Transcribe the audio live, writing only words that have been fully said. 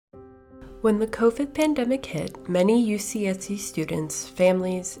When the COVID pandemic hit, many UCSC students,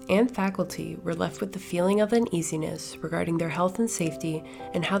 families, and faculty were left with the feeling of uneasiness regarding their health and safety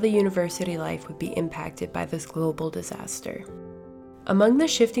and how the university life would be impacted by this global disaster. Among the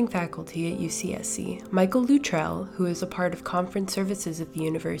shifting faculty at UCSC, Michael Luttrell, who is a part of conference services at the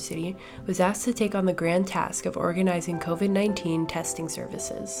university, was asked to take on the grand task of organizing COVID-19 testing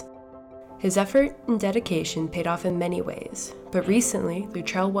services. His effort and dedication paid off in many ways, but recently,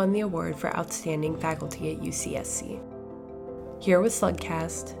 Luttrell won the award for Outstanding Faculty at UCSC. Here with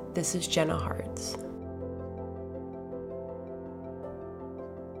Slugcast, this is Jenna Hartz.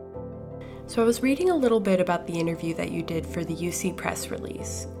 So I was reading a little bit about the interview that you did for the UC press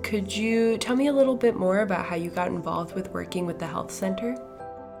release. Could you tell me a little bit more about how you got involved with working with the health center?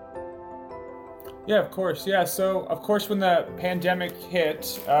 Yeah, of course. Yeah, so of course when the pandemic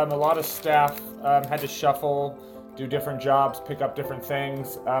hit, a lot of staff had to shuffle, do different jobs, pick up different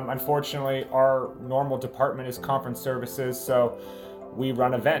things. Unfortunately, our normal department is conference services, so we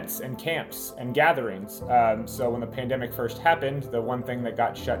run events and camps and gatherings. So when the pandemic first happened, the one thing that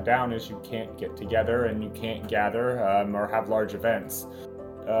got shut down is you can't get together and you can't gather or have large events.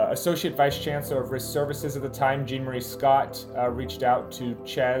 Associate Vice Chancellor of Risk Services at the time, Jean Marie Scott, reached out to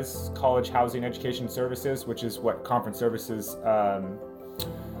CHES, College Housing Education Services, which is what conference services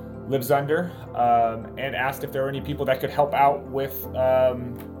lives under, and asked if there were any people that could help out with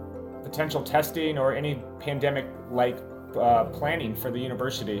potential testing or any pandemic-like planning for the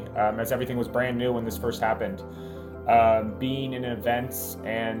university, as everything was brand new when this first happened. Being in events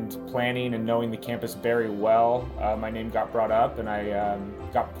and planning and knowing the campus very well, my name got brought up and I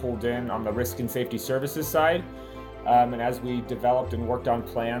got pulled in on the risk and safety services side. And as we developed and worked on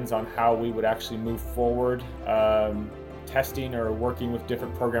plans on how we would actually move forward, testing or working with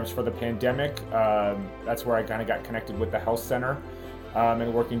different programs for the pandemic, that's where I kind of got connected with the health center.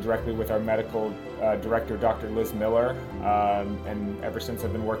 And working directly with our medical director, Dr. Liz Miller. And ever since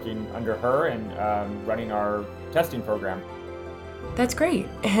I've been working under her and running our testing program. That's great.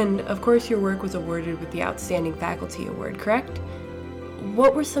 And of course your work was awarded with the Outstanding Faculty Award, correct?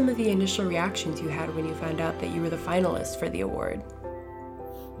 What were some of the initial reactions you had when you found out that you were the finalist for the award?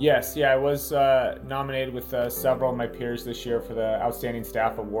 Yes, I was nominated with several of my peers this year for the Outstanding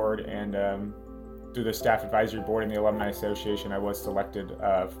Staff Award, and through the Staff Advisory Board and the Alumni Association, I was selected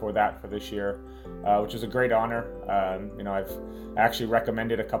for that for this year, which was a great honor. I've actually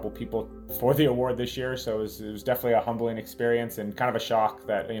recommended a couple people for the award this year, so it was definitely a humbling experience and kind of a shock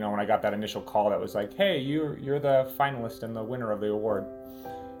that, when I got that initial call that was like, hey, you're the finalist and the winner of the award.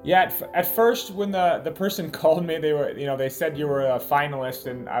 Yeah, at first when the person called me, they said you were a finalist,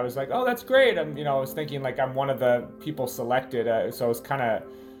 and I was like, oh, that's great. I was thinking like I'm one of the people selected, so I was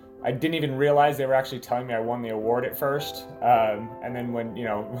I didn't even realize they were actually telling me I won the award at first. And then when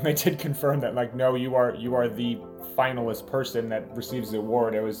they did confirm that, like, no, you are the finalist person that receives the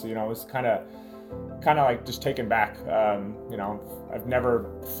award, it was kind of like just taken back. I've never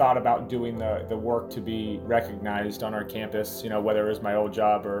thought about doing the work to be recognized on our campus, whether it was my old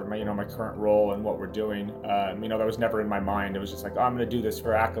job or my current role and what we're doing. That was never in my mind. It was just like, oh, I'm going to do this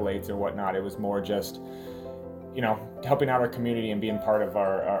for accolades or whatnot. It was more just helping out our community and being part of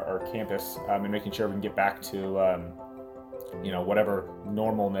our campus, and making sure we can get back to, whatever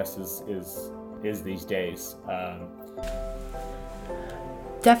normalness is these days.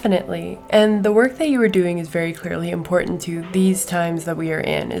 Definitely. And the work that you were doing is very clearly important to these times that we are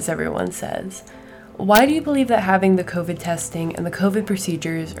in, as everyone says. Why do you believe that having the COVID testing and the COVID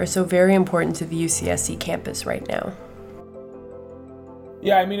procedures are so very important to the UCSC campus right now?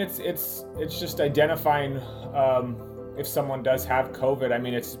 Yeah, it's just identifying if someone does have COVID.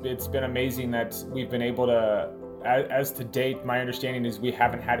 It's been amazing that we've been able to, as to date, my understanding is we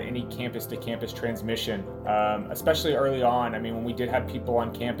haven't had any campus-to-campus transmission, especially early on. When we did have people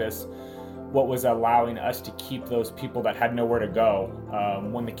on campus, what was allowing us to keep those people that had nowhere to go.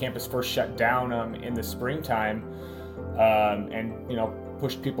 When the campus first shut down in the springtime, and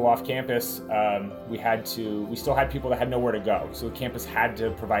pushed people off campus, we still had people that had nowhere to go. So the campus had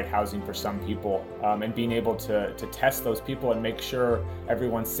to provide housing for some people, and being able to test those people and make sure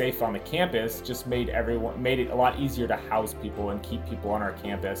everyone's safe on the campus just made it a lot easier to house people and keep people on our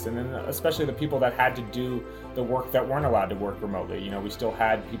campus. And then especially the people that had to do the work that weren't allowed to work remotely. We still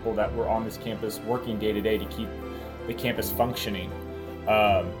had people that were on this campus working day to day to keep the campus functioning.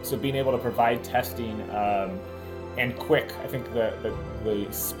 So being able to provide testing, and quick. I think the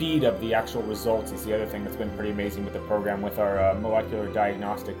speed of the actual results is the other thing that's been pretty amazing with the program, with our molecular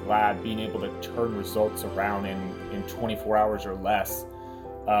diagnostic lab being able to turn results around in 24 hours or less,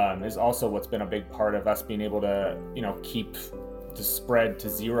 is also what's been a big part of us being able to keep to spread to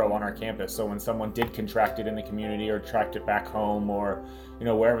zero on our campus. So when someone did contract it in the community or tracked it back home or,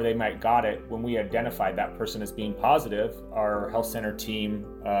 wherever they might got it, when we identified that person as being positive, our health center team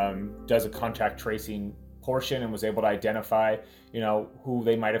does a contact tracing portion and was able to identify, who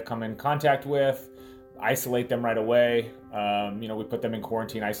they might have come in contact with, isolate them right away. We put them in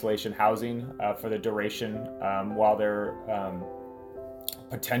quarantine isolation housing for the duration while they're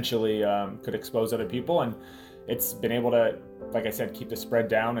potentially could expose other people. And it's been able to, like I said, keep the spread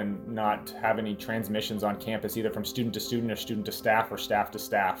down and not have any transmissions on campus, either from student to student or student to staff or staff to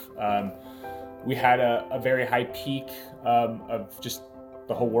staff. We had a very high peak of just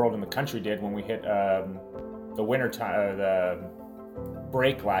the whole world and the country did when we hit the winter time, the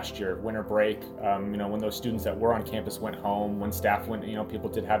break last year, winter break, when those students that were on campus went home, when staff went, people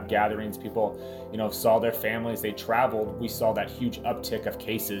did have gatherings, people, saw their families, they traveled, we saw that huge uptick of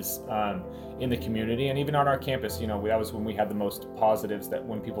cases in the community. And even on our campus, that was when we had the most positives, that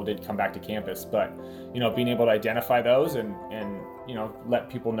when people did come back to campus. But, being able to identify those and let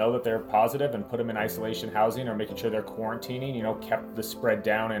people know that they're positive and put them in isolation housing or making sure they're quarantining, kept the spread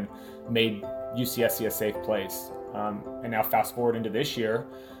down and made UCSC a safe place. And now fast forward into this year,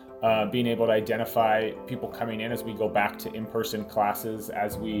 being able to identify people coming in as we go back to in-person classes,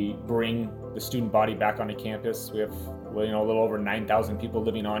 as we bring the student body back onto campus. We have, a little over 9,000 people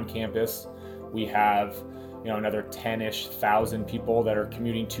living on campus. We have, another 10-ish thousand people that are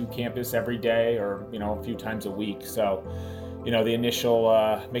commuting to campus every day or, a few times a week. So, the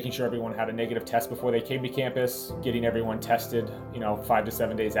initial making sure everyone had a negative test before they came to campus, getting everyone tested, 5 to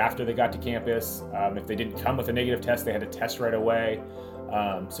 7 days after they got to campus. If they didn't come with a negative test, they had to test right away.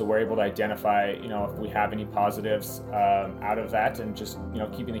 So we're able to identify, if we have any positives out of that, and just,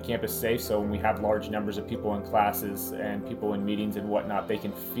 keeping the campus safe. So when we have large numbers of people in classes and people in meetings and whatnot, they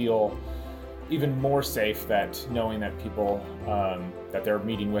can feel even more safe that knowing that people that they're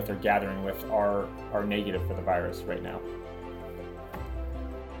meeting with or gathering with are negative for the virus right now.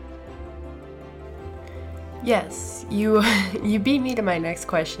 Yes, you beat me to my next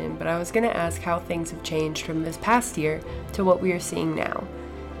question, but I was going to ask how things have changed from this past year to what we are seeing now.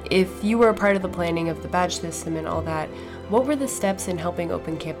 If you were a part of the planning of the badge system and all that, what were the steps in helping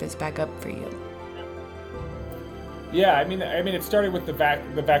open campus back up for you? Yeah, I mean, it started with the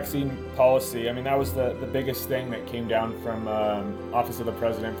vaccine policy. I mean, that was the biggest thing that came down from Office of the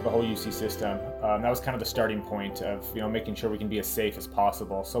President for the whole UC system. That was kind of the starting point of making sure we can be as safe as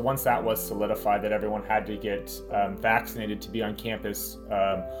possible. So once that was solidified, that everyone had to get vaccinated to be on campus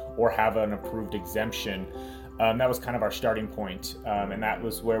or have an approved exemption. That was kind of our starting point, and that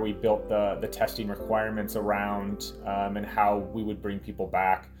was where we built the testing requirements around and how we would bring people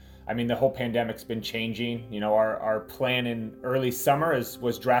back. I mean, the whole pandemic's been changing. Our plan in early summer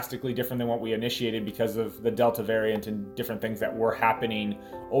was drastically different than what we initiated because of the Delta variant and different things that were happening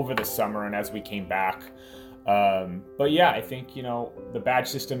over the summer and as we came back. But yeah, I think, the badge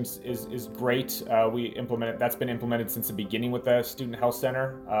systems is great. That's been implemented since the beginning with the Student Health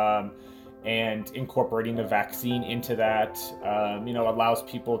Center. And incorporating the vaccine into that, allows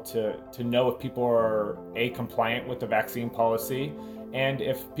people to know if people are compliant with the vaccine policy, and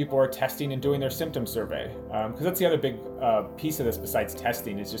if people are testing and doing their symptom survey. Because that's the other big piece of this besides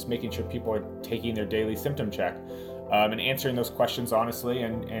testing, is just making sure people are taking their daily symptom check and answering those questions honestly,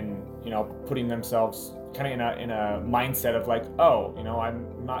 and putting themselves kind of in a mindset of like,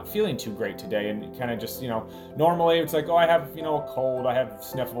 I'm not feeling too great today, and kind of just, normally it's like, I have, a cold, I have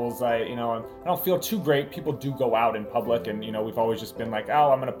sniffles, I don't feel too great. People do go out in public, and, we've always just been like,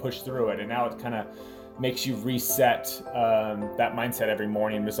 I'm going to push through it. And now it kind of makes you reset that mindset every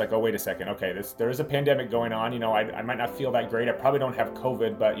morning. Just like, wait a second, okay, there is a pandemic going on. I might not feel that great. I probably don't have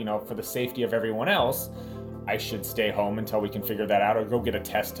COVID, but, for the safety of everyone else, I should stay home until we can figure that out, or go get a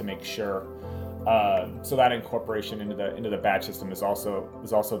test to make sure. So that incorporation into the badge system has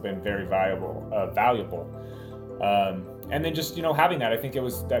also been very valuable. And then just having that, I think it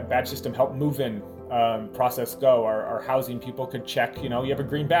was that badge system helped move in process go. Our housing people could check. You have a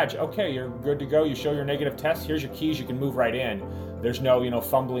green badge. Okay, you're good to go. You show your negative test. Here's your keys. You can move right in. There's no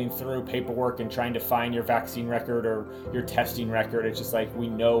fumbling through paperwork and trying to find your vaccine record or your testing record. It's just like we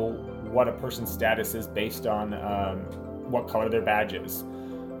know what a person's status is based on what color their badge is.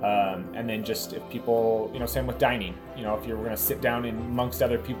 And then just if people, same with dining, if you're going to sit down amongst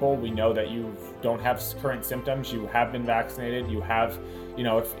other people, we know that you don't have current symptoms, you have been vaccinated, you have,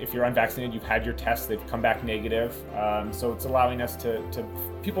 if you're unvaccinated, you've had your tests, they've come back negative. So it's allowing us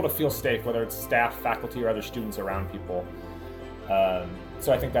people to feel safe, whether it's staff, faculty, or other students around people.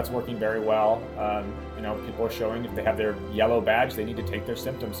 So I think that's working very well. People are showing if they have their yellow badge, they need to take their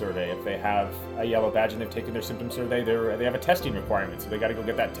symptom survey. If they have a yellow badge and they've taken their symptom survey, they have a testing requirement, so they got to go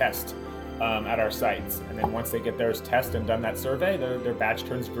get that test at our sites. And then once they get theirs tested and done that survey, their badge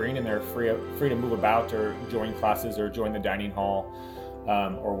turns green and they're free to move about or join classes or join the dining hall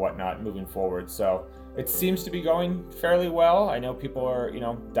or whatnot moving forward. So it seems to be going fairly well. I know people are,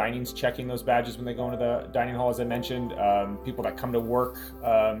 dining's checking those badges when they go into the dining hall, as I mentioned. People that come to work,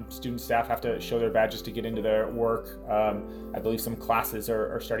 student staff have to show their badges to get into their work. I believe some classes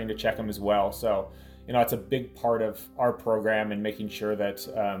are starting to check them as well. So, it's a big part of our program and making sure that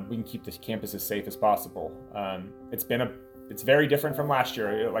we can keep this campus as safe as possible. It's very different from last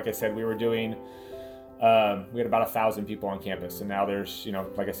year. Like I said, we had about 1,000 people on campus, and now there's,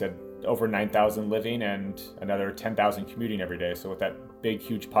 like I said, over 9,000 living and another 10,000 commuting every day. So with that big,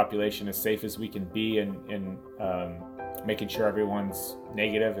 huge population, as safe as we can be and making sure everyone's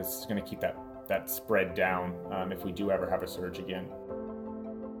negative is going to keep that spread down if we do ever have a surge again.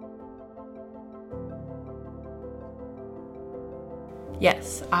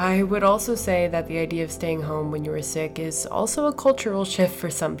 Yes, I would also say that the idea of staying home when you are sick is also a cultural shift for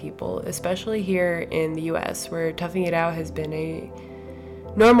some people, especially here in the US, where toughing it out has been a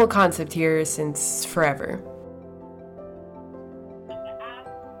normal concept here since forever.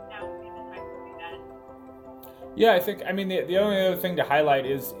 Yeah, the only other thing to highlight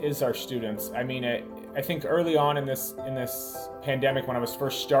is our students. I think early on in this pandemic, when I was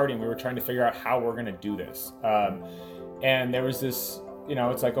first starting, we were trying to figure out how we're going to do this. And there was this,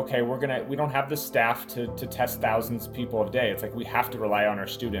 it's like, okay, we don't have the staff to test thousands of people a day. It's like we have to rely on our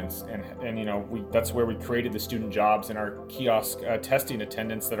students, and that's where we created the student jobs and our kiosk testing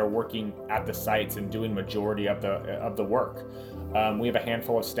attendants that are working at the sites and doing majority of the work. We have a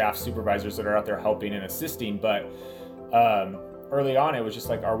handful of staff supervisors that are out there helping and assisting, but early on it was just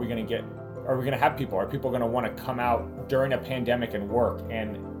like, are we going to have people? Are people going to want to come out during a pandemic and work?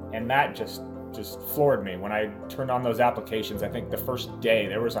 And that just floored me when I turned on those applications. I think the first day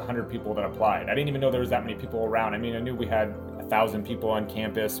there was 100 people that applied. I didn't even know there was that many people around. I knew we had 1,000 people on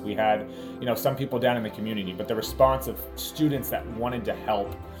campus. We had, some people down in the community, but the response of students that wanted to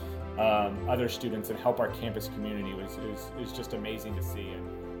help other students and help our campus community is just amazing to see.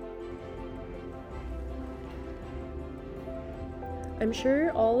 I'm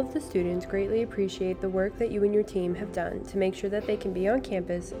sure all of the students greatly appreciate the work that you and your team have done to make sure that they can be on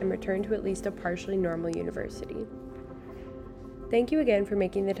campus and return to at least a partially normal university. Thank you again for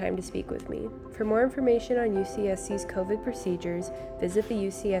making the time to speak with me. For more information on UCSC's COVID procedures, visit the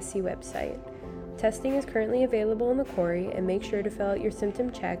UCSC website. Testing is currently available in the quarry, and make sure to fill out your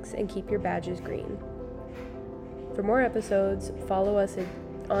symptom checks and keep your badges green. For more episodes, follow us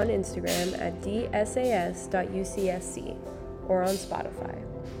on Instagram at dsas.ucsc or on Spotify.